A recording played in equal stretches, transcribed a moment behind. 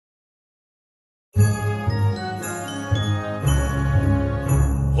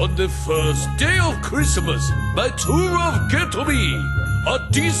On the first day of Christmas, my true love gave to me a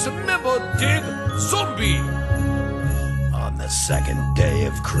dismembered dead zombie. On the second day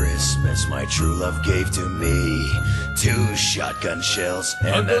of Christmas, my true love gave to me 2 shotgun shells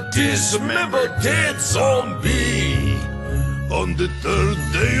And a dismembered dead zombie. On the third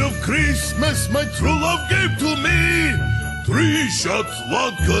day of Christmas, my true love gave to me 3 shots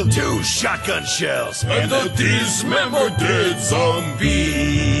vodka, 2 shotgun shells, And a dismembered dead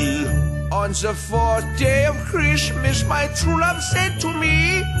zombie. On the fourth day of Christmas, my true love sent to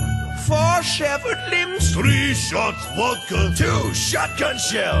me 4 severed limbs, 3 shots vodka, 2 shotgun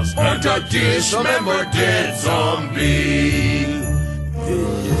shells, And a dismembered dead zombie.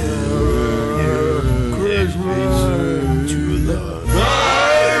 Christmas to love.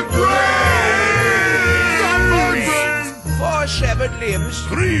 4 severed limbs,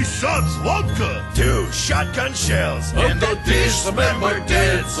 3 shots vodka, 2 shotgun shells, And a dismembered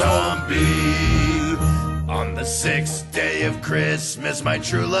dead zombie. On the 6th day of Christmas, my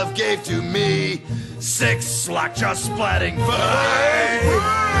true love gave to me 6 lockjaw splatting, 5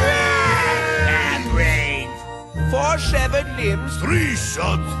 and brains, 4 severed limbs, 3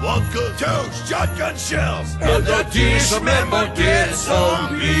 shots vodka, 2 shotgun shells, And a dismembered dead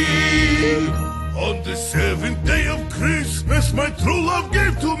zombie. On the 7th day of Christmas, my true love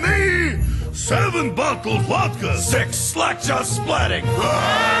gave to me 7 bottles vodka, 6 lockjaw splatting,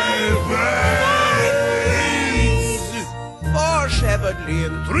 5 brains, 4 severed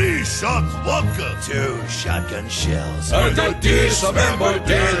limbs, 3 shots vodka, 2 shotgun shells, And a dismembered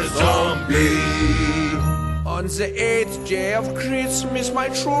dead zombie. On the 8th day of Christmas, my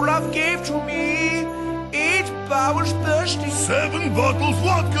true love gave to me 8 bowels bursting, 7 bottles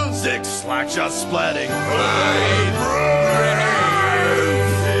vodka, 6 lockjaw splatting,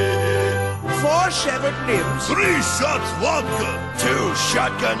 4 severed limbs, 3 shots vodka, 2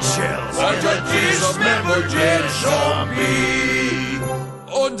 shotgun shells, And a dismembered dead zombie.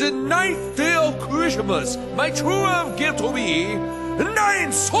 On the 9th day of Christmas, my true love gave to me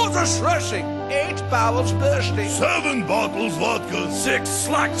 9 soldier slashing, 8 bowels bursting, 7 bottles vodka, 6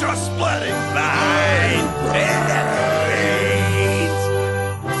 lockjaw splatting, 9 brains,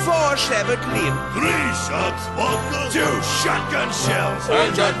 4 severed limbs, 3 shots vodka, 2 shotgun shells,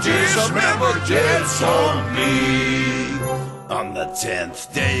 And a dismembered dead zombie. On the 10th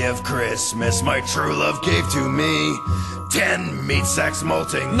day of Christmas, my true love gave to me 10 meat sacks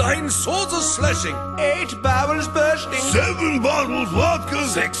molting, 9 soldier slashing, 8 bowels bursting, 7 bottles vodka,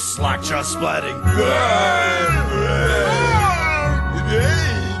 6 lockjaw splatting,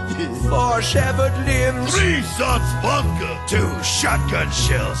 4 severed limbs, 3 shots vodka, 2 shotgun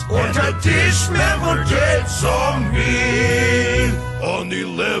shells, And a dismembered dead zombie. On the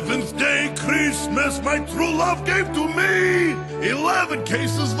 11th day Christmas, my true love gave to me 11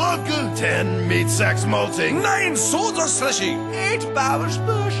 cases vodka, 10 meat sacks molting, 9 soldier slashing, 8 bowels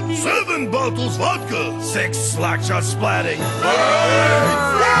bursting, 7 bottles vodka, 6 lockjaw splatting,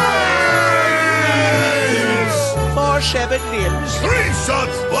 4 severed limbs, 3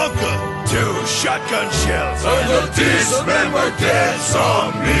 shots vodka, 2 shotgun shells, And a dismembered dead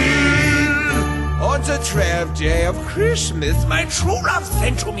zombie. On the 12th day of Christmas, my true love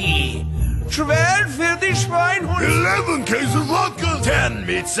sent to me 12 filthy swinehunds, 11 cases vodka, 10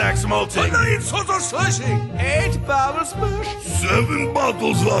 meat sacks molting, 9 soldier slashing, 8 bowels bursting, 7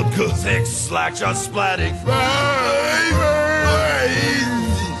 bottles vodka, 6 lockjaw splatting,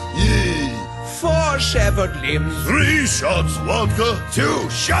 4 severed limbs, 3 shots vodka, 2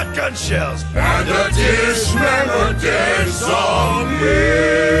 shotgun shells, And a dismembered dead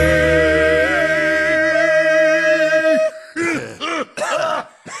zombie.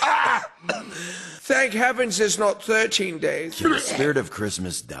 Thank heavens it's not 13 days. Can the spirit of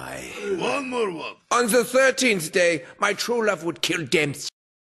Christmas die? one more one. On the 13th day, my true love would kill them